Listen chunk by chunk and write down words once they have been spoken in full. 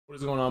What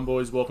is going on,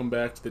 boys? Welcome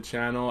back to the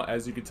channel.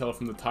 As you can tell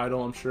from the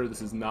title, I'm sure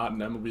this is not an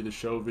MLB The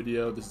Show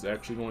video. This is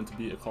actually going to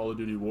be a Call of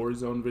Duty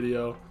Warzone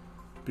video.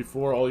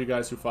 Before all you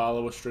guys who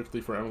follow us strictly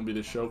for MLB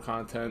The Show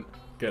content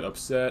get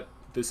upset,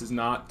 this is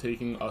not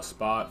taking a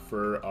spot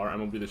for our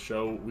MLB The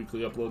Show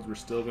weekly uploads. We're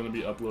still going to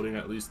be uploading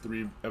at least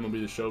 3 MLB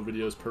The Show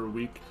videos per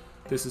week.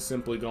 This is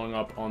simply going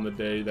up on the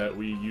day that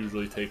we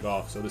usually take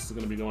off. So this is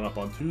going to be going up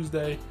on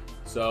Tuesday.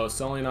 So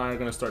Sully and I are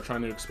going to start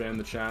trying to expand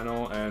the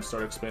channel and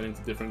start expanding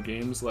to different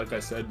games. Like I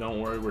said,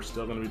 don't worry, we're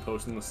still going to be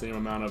posting the same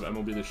amount of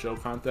MLB The Show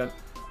content.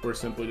 We're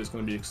simply just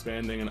going to be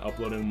expanding and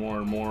uploading more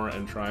and more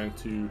and trying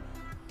to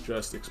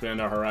just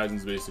expand our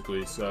horizons,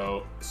 basically.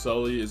 So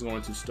Sully is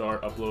going to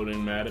start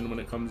uploading Madden when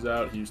it comes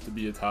out. He used to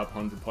be a top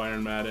 100 player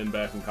in Madden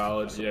back in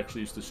college. He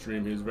actually used to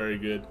stream. He was very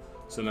good.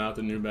 So now that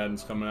the new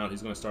Madden's coming out,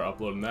 he's going to start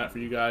uploading that for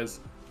you guys.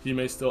 He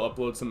may still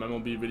upload some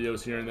MLB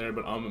videos here and there,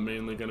 but I'm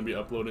mainly going to be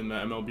uploading the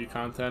MLB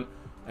content.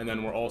 And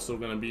then we're also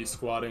going to be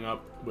squadding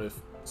up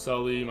with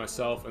Sully,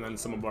 myself, and then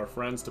some of our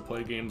friends to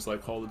play games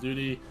like Call of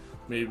Duty,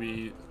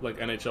 maybe like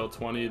NHL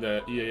 20,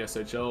 the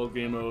EASHL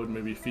game mode,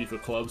 maybe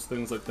FIFA clubs,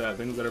 things like that.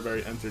 Things that are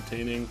very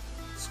entertaining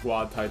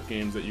squad type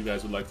games that you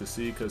guys would like to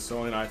see, because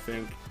Sully and I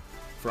think,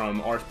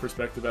 from our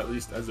perspective at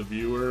least as a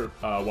viewer,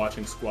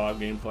 watching squad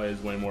gameplay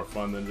is way more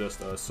fun than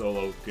just a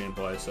solo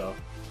gameplay.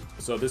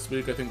 So this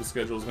week I think the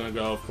schedule is going to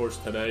go, of course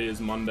today is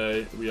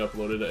Monday. We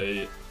uploaded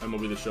a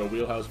MLB The Show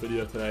Wheelhouse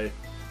video today.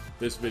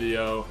 This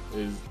video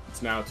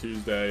it's now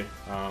Tuesday.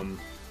 I'm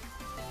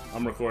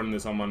recording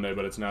this on Monday,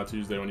 but it's now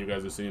Tuesday when you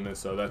guys are seeing this,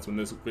 so that's when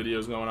this video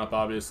is going up,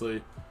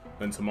 obviously.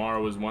 Then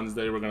tomorrow is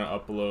Wednesday, we're going to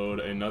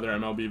upload another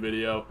MLB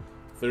video.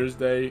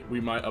 Thursday, we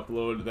might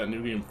upload that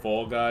new game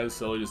Fall Guys.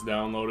 Sully just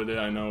downloaded it.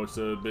 I know it's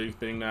a big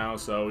thing now,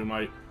 so we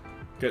might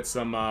get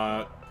some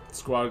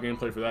squad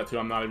gameplay for that too.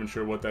 I'm not even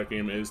sure what that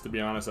game is, to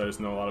be honest. I just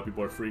know a lot of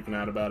people are freaking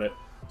out about it.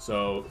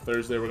 So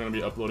Thursday, we're going to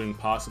be uploading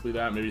possibly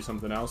that, maybe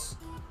something else.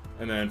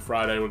 And then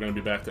Friday, we're going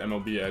to be back to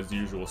MLB as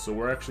usual. So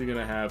we're actually going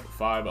to have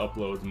 5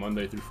 uploads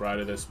Monday through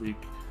Friday this week.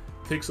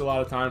 It takes a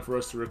lot of time for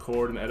us to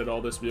record and edit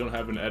all this. We don't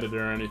have an editor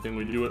or anything.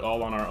 We do it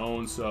all on our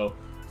own. So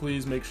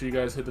please make sure you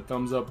guys hit the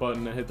thumbs up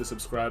button and hit the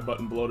subscribe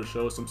button below to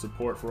show some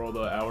support for all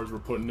the hours we're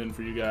putting in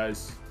for you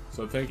guys.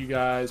 So thank you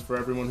guys for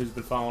everyone who's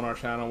been following our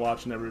channel,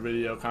 watching every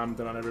video,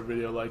 commenting on every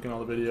video, liking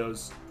all the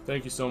videos.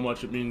 Thank you so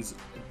much. It means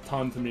a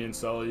ton to me and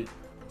Sully.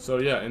 So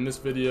yeah, in this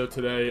video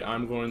today,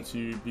 I'm going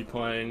to be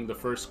playing the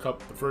first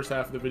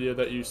half of the video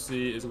that you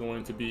see is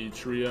going to be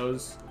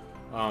trios,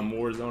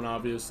 Warzone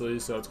obviously.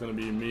 So it's going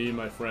to be me,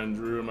 my friend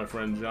Drew, and my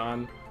friend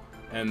John,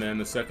 and then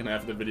the second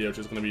half of the video is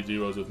just going to be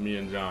duos with me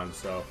and John.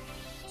 So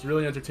it's a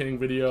really entertaining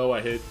video.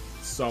 I hit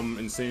some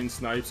insane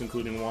snipes,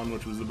 including one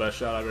which was the best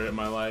shot I've ever hit in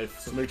my life.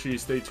 So make sure you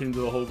stay tuned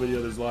to the whole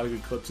video. There's a lot of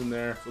good clips in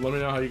there. So let me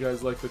know how you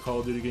guys like the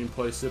Call of Duty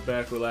gameplay. Sit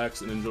back,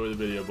 relax, and enjoy the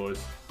video,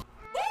 boys.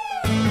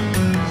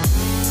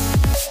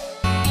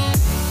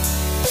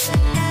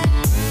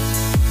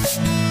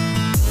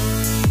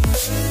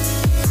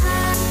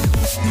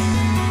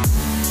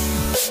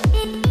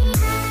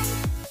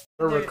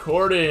 We're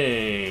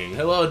recording.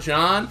 Hello,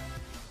 John.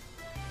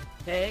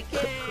 Hey,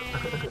 kid.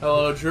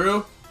 Hello,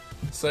 Drew.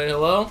 Say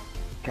hello.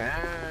 Hey.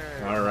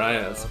 All right,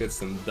 let's get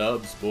some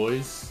dubs,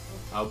 boys.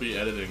 I'll be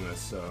editing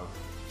this, so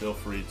feel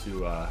free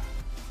to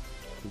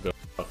go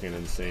fucking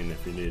insane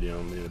if you need. You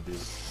don't need to be.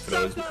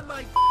 Suck on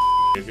my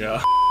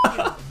Yeah.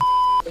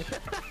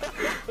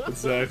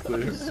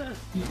 Exactly.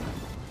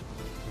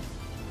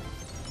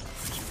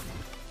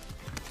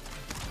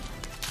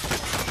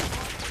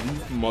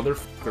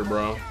 Motherfucker,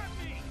 bro.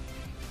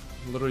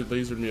 Literally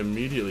lasered me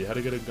immediately. How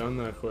to get a gun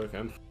that quick?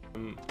 And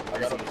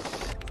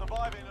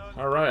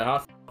alright,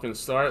 hot fucking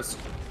starts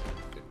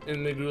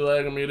in the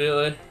gulag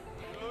immediately.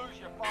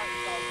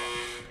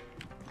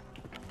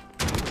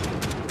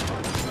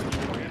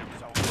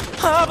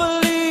 I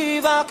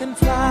believe I can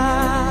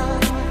fly.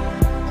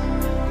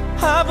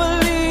 I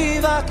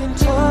believe I can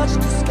touch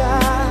the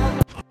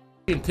sky.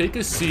 Take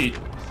a seat.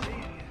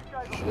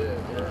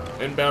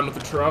 Inbound with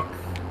the truck.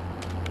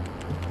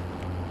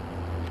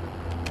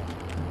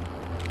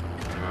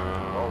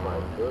 Oh my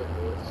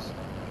goodness.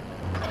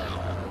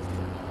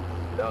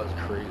 That was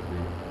crazy.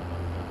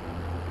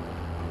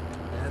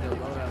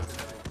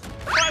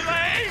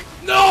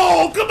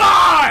 No, come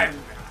on!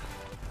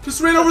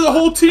 Just ran over the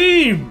whole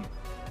team!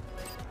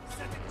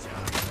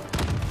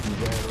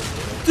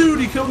 Dude,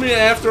 he killed me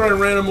after I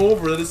ran him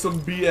over. That is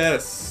some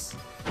BS.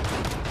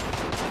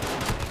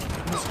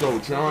 Let's go,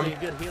 John.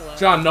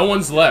 John, no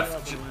one's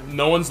left.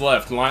 No one's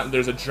left.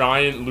 There's a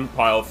giant loot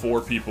pile of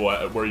 4 people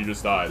at where you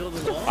just died.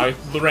 I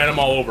ran them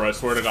all over, I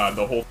swear to God.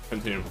 The whole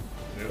team.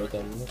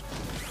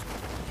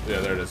 Yeah,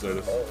 there it is. There it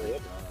is.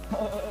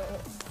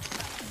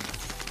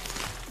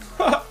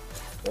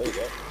 There you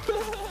go.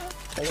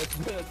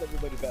 That's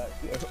everybody back.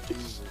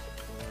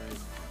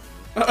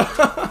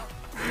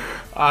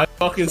 I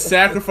fucking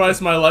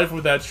sacrificed my life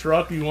with that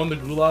truck. You won the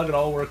gulag. It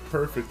all worked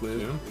perfectly,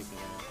 dude.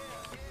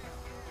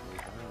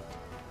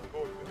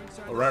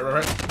 Oh,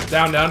 right.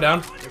 Down.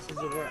 Down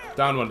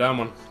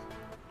one.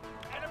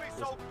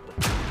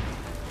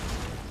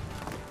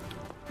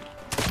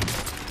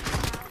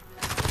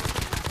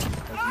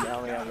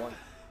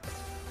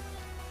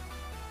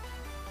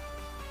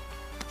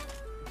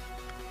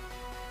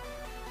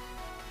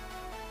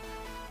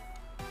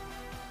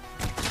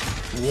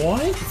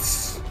 What?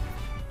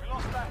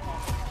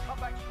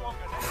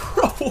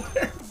 Bro,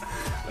 where?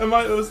 Am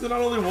I? Was there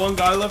not only one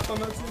guy left on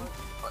that team?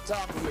 On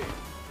top of me.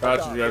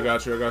 Got you, I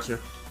got you, I got you.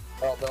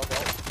 Help, help,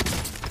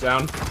 help.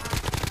 Down.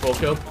 Full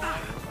kill.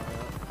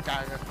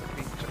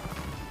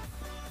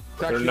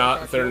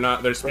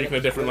 They're speaking a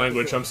different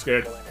language, I'm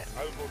scared. I'm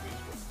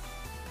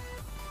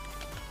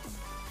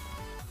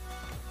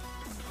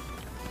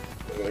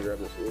gonna grab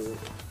this here.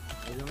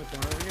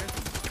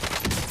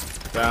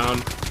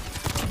 Down.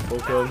 Full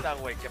kill.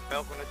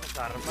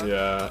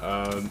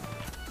 Yeah,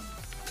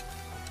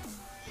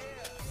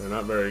 they're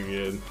not very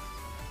good.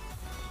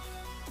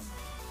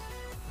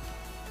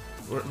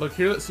 Look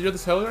here, see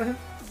this heli right here?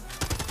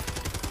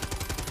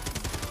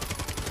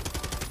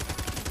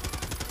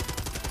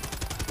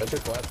 That's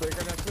your glass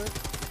breaker next to it?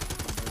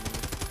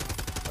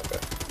 Okay.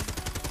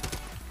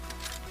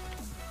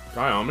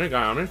 Guy on me,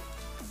 guy on me.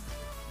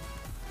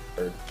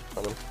 Third,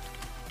 coming.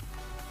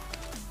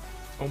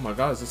 Oh my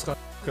god, is this guy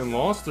fucking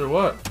lost or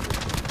what?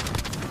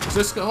 Is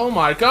this guy, oh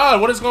my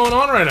god, what is going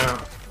on right now?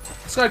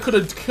 This guy could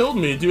have killed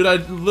me, dude. I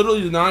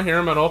literally did not hear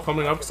him at all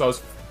coming up because I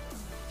was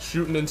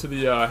shooting into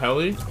the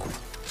heli.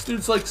 This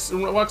dude's like,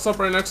 walks up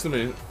right next to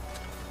me.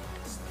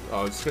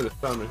 Oh, he scared the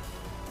shit out of me.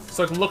 It's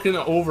like looking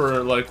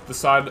over like the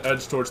side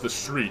edge towards the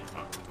street.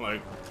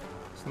 Like,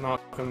 it's not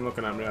fucking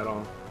looking at me at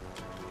all.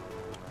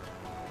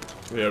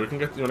 Yeah, we can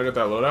get, you wanna get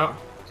that loadout?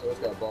 So it's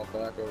got ball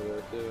back over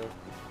there too.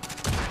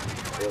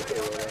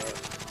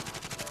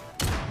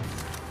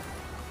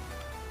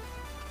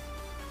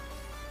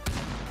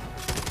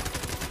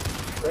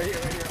 Right here,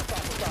 on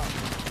top, on top.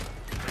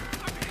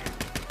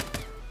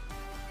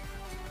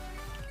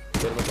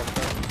 Get him up on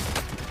top.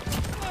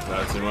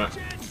 That's too much.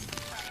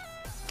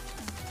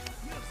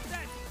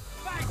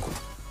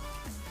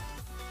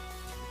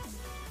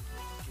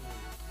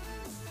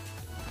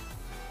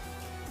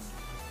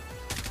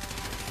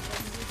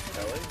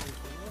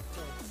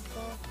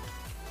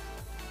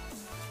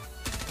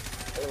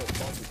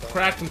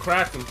 Cracked him,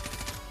 cracked him.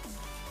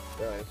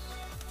 Nice.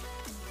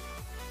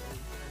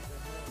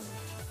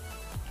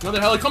 Another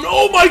heli coming.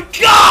 Oh my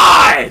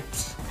god!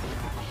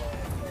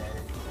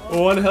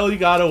 One heli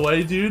got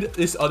away, dude.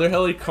 This other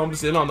heli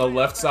comes in on the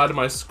left side of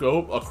my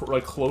scope,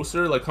 like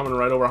closer, like coming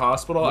right over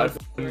hospital. I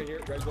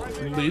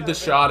lead the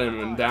shot him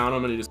and down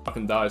him, and he just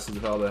fucking dies to the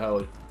hell of the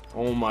heli.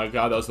 Oh my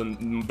god, that was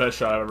the best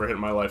shot I've ever hit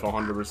in my life,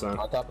 100%.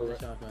 On top of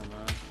it.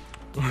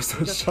 Where's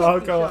the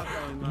shotgun?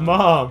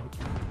 Mom!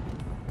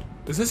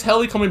 Is this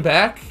heli coming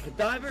back?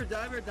 Diver,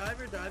 diver,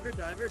 diver, diver,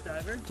 diver,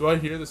 diver. Do I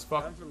hear this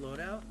fuck? Time for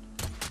loadout.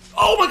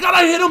 Oh my god,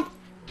 I hit him!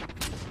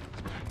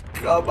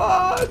 Come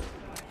on!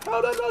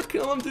 How did I not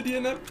kill him? Did he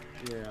end up?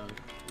 Yeah,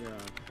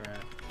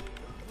 crap.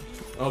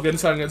 Oh, get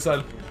inside, get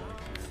inside.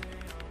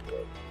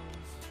 If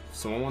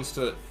someone wants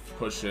to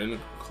push in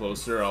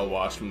closer, I'll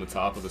watch from the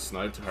top of the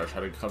snipe to try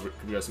to cover,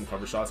 give you guys some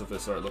cover shots if they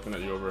start looking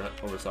at you over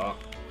top.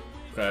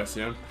 Okay, I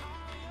see him.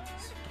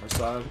 Our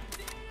side.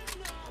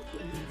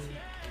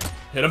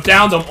 Hit him,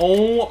 down them.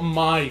 Oh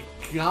my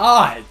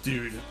god,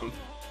 dude. I'm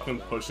fucking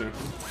pushing.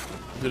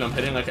 Dude, I'm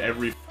hitting like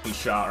every fucking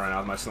shot right now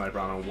with my sniper.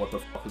 I don't know what the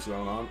fuck is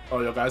going on.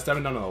 Oh, yo, guys,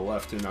 diving down to the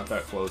left, too. Not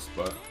that close,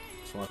 but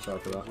just watch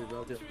out for that.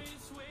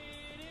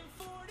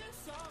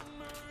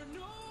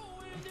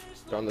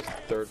 It's on the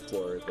third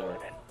floor right there.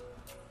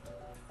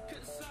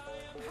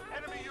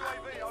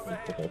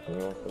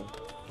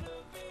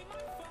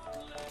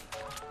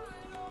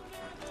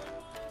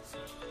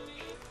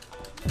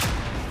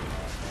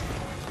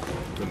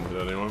 Didn't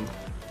hit anyone.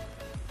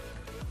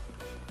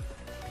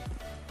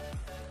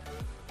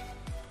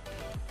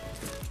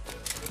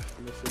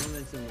 Someone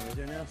makes some noise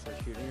right now, start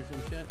shooting or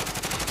some shit.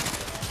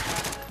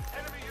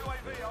 Enemy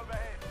UAV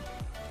overhead.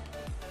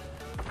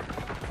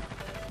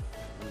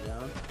 I'm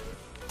down.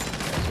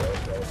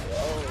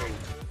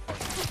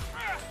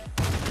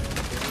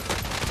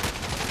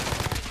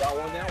 Got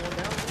one down, one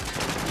down.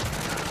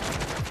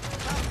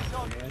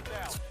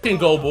 Fucking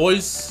go,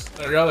 boys.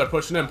 There you go, they're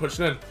pushing in,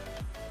 pushing in.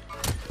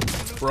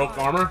 Broke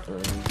armor.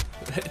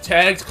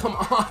 Tagged, come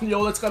on,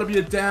 yo, that's gotta be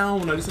a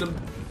down. I just hit him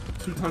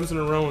 2 times in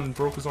a row and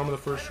broke his armor the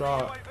first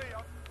shot.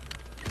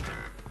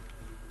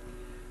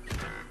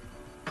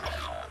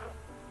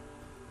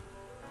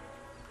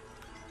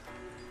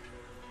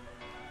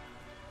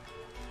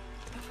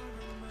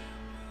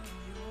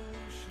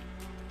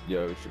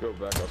 Yo, we should go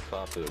back up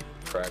top to the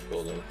crack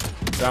building.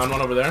 Down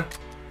one over there.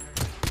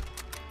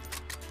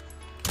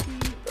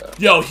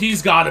 Yo,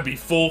 he's gotta be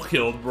full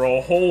killed,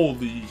 bro.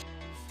 Holy shit.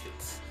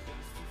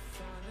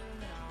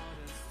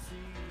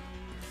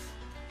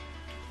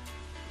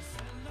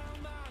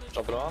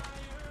 Jumping off.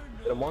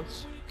 Hit him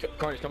once.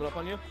 Carney's coming up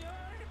on you.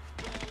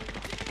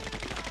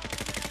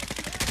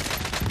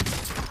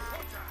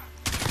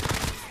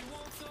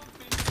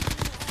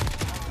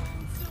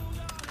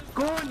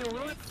 Go on, you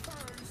really?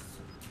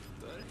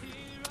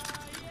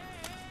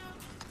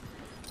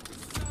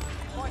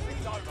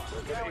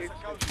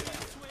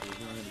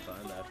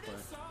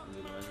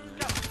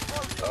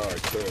 Oh,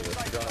 clearly. You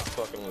got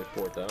fucking only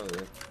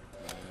 4,000.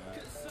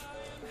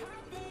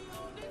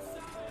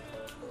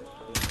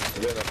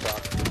 Get up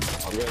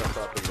top. You're gonna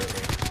fucking get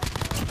me.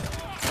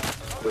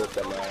 Put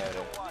them at it.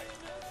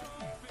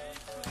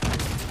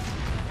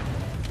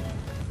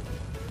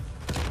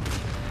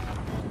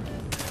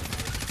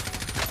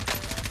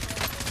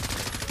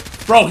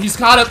 Bro, he's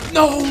got it.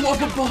 No,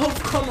 up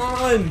above. Come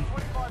on.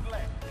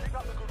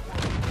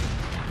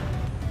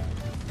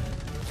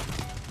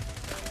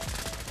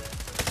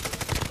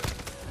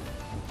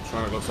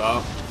 Trying to go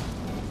top.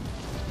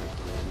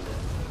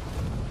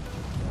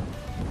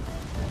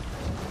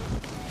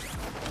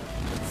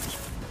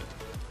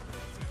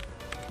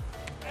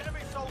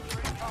 Enemy soldier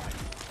incoming.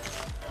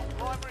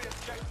 Primary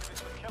objective is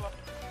to kill him.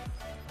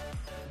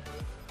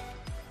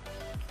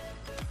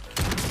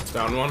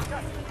 Down one.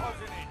 Gas is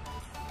closing in.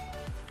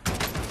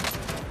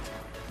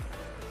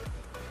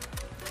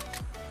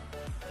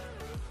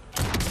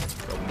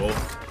 Got them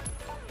both.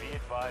 Be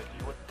advised,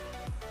 you would.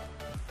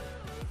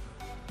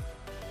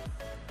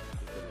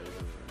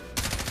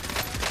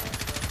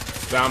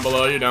 Down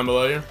below you, down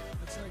below you.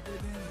 Looks like they're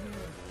down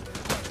here.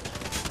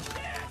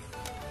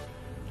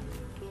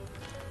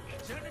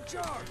 Set a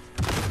charge.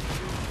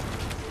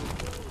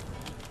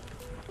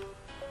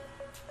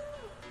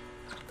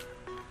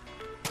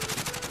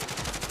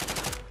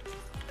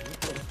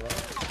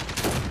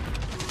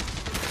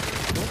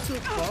 What the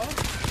fuck?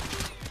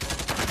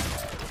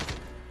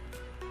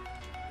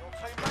 Your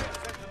teammate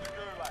has entered the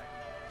gulag.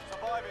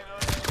 Surviving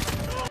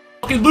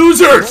Fucking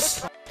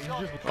losers!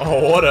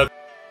 Oh, what a.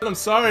 I'm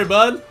sorry,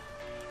 bud.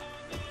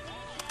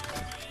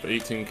 For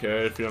 18k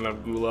if you don't have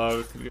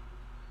gulag.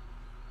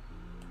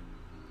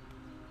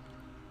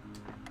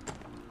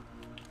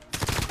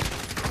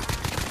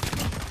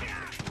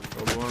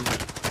 Hold one.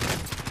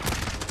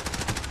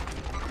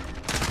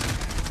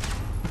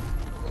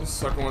 The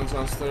second one's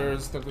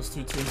downstairs. I think there's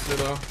 2 teams here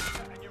though.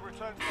 and you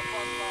return to the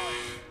front line.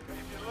 If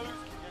you lose,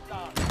 you're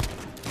done.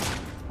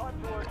 Time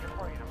to earn your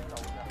freedom,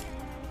 soldier.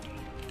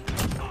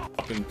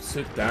 Fucking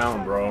sit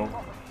down, bro.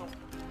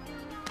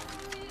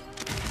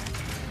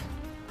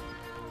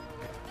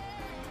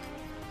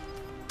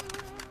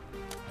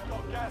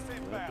 Got gas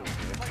inbound.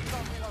 Take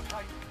something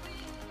okay.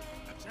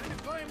 Send a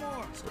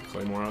claymore. So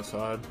Claymore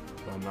outside,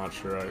 but I'm not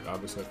sure.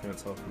 Obviously I can't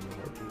tell from the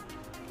heartbeat.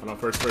 Oh no,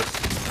 first.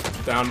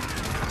 Down.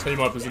 Team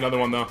up is another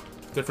one though.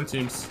 Different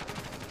teams.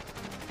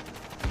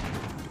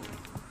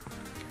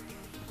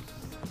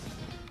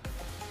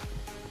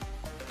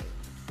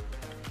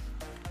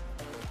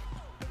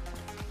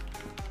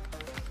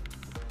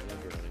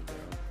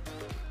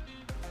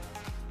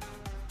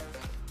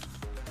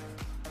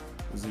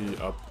 Is he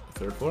up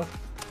 3rd floor?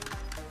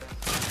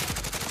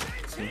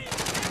 See?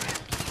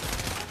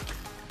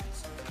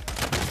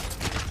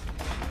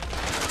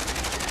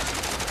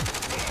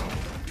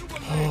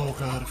 Oh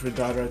god, if we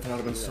died right there, I'd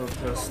have been so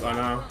pissed. I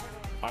know.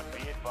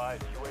 Be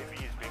advised, UAV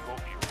is bingo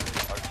fuel.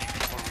 RTB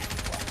for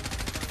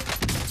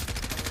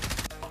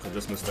resupply. I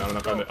just missed down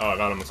enough. Oh, I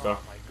got him. Let's go. Oh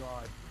my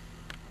god.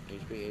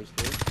 HP,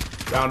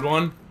 HP. Downed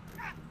one.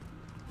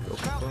 Go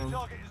Bounty confirm.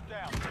 target is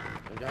down.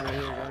 I'm down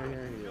here, down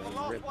here. You're the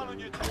last one on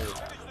your team.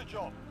 Finish the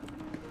job.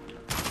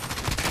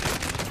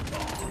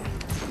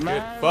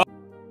 Get fucked.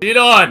 Lead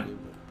on.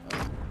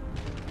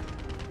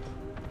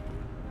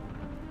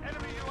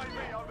 Enemy UAV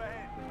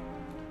overhead.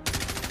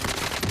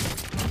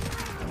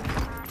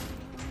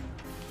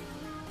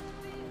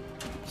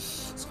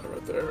 Let's go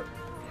right there.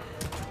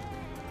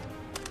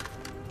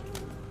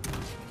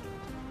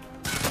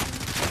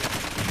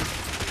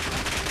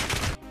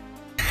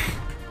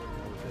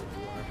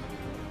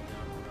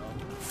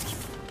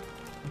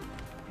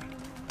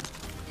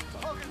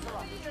 Targets are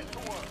up. Get to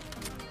work.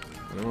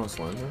 Anyone else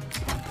land there?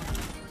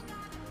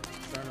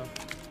 Turn up.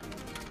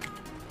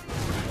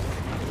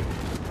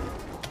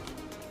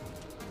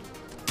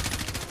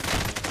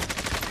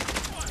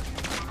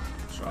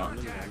 Shot.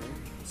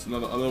 It's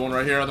other one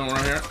right here. Other one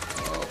right here.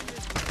 Oh.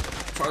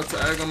 Try to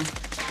tag him.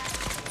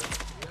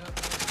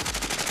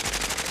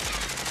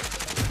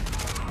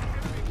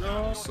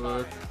 No.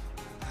 Sick.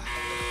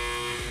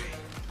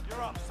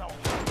 You're up, soldier.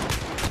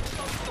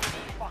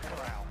 Fuck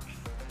around.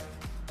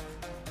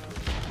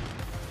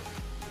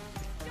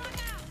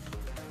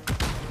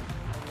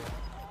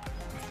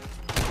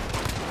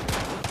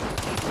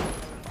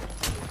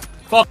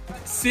 Fuck.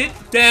 Sit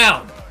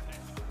down.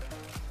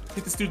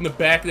 Hit this dude in the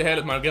back of the head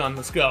with my gun.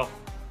 Let's go.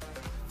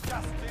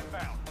 Gas is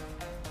inbound.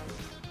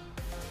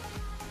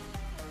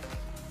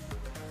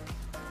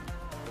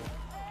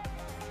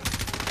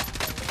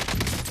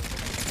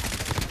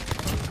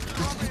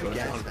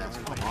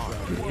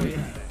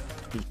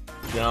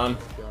 John,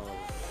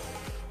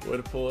 way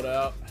to pull it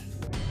out.